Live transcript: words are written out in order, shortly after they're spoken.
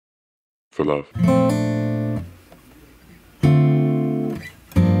for love.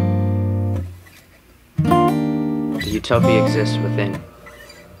 The utopia exists within.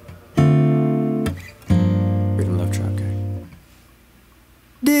 Freedom Lovetribe, okay?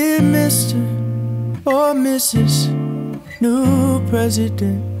 Dear Mr. or Mrs. New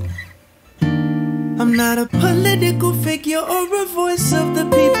President, I'm not a political figure or a voice of the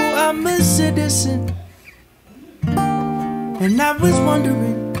people, I'm a citizen. And I was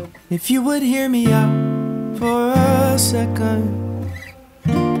wondering if you would hear me out for a second.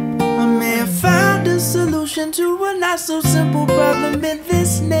 I may have found a solution to a not so simple problem in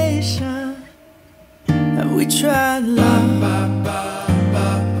this nation. Have we tried love?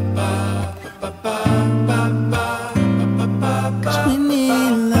 Cause we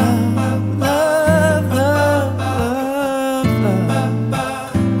need love, love, love, love,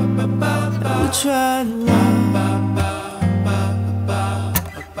 love. Have we tried love?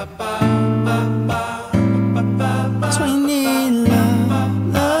 Cause we need love,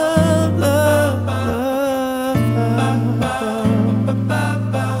 love, love, love,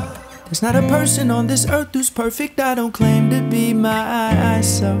 love. There's not a person on this earth who's perfect. I don't claim to be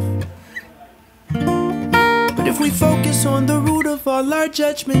myself. But if we focus on the root of all our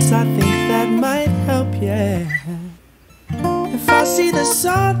judgments, I think that might help, yeah. If I see the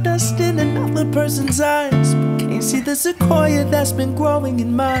sawdust in another person's eyes, but can't see the sequoia that's been growing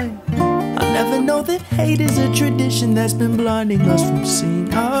in mine, I'll never know that hate is a tradition that's been blinding us from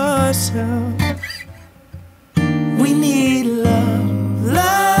seeing ourselves. We need love,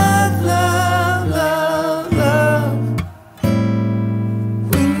 love, love, love, love.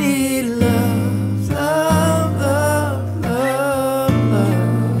 We need love, love, love, love,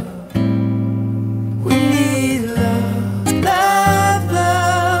 love. We need love, love,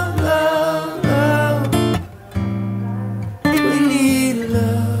 love, love, love. We need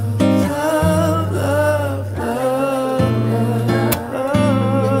love, love, love, love,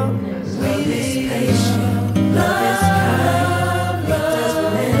 love. We need patient, love is kind, love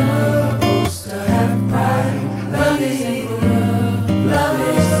doesn't end. We're supposed to have pride. Love is love, love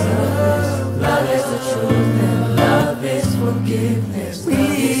is love, love is the truth, and love is forgiveness. We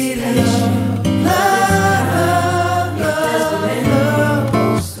need love, love, love, love, love.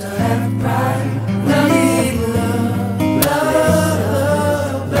 We're supposed to have pride. We need love, love is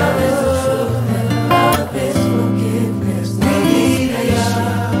love, love is the truth, and love is forgiveness. We need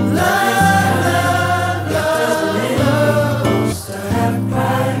love, love, love, love, love. We're supposed to have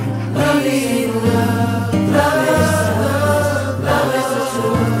pride. We need love, love is love, love is the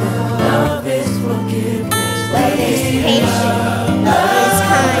truth, and love is forgiveness. We need love, love.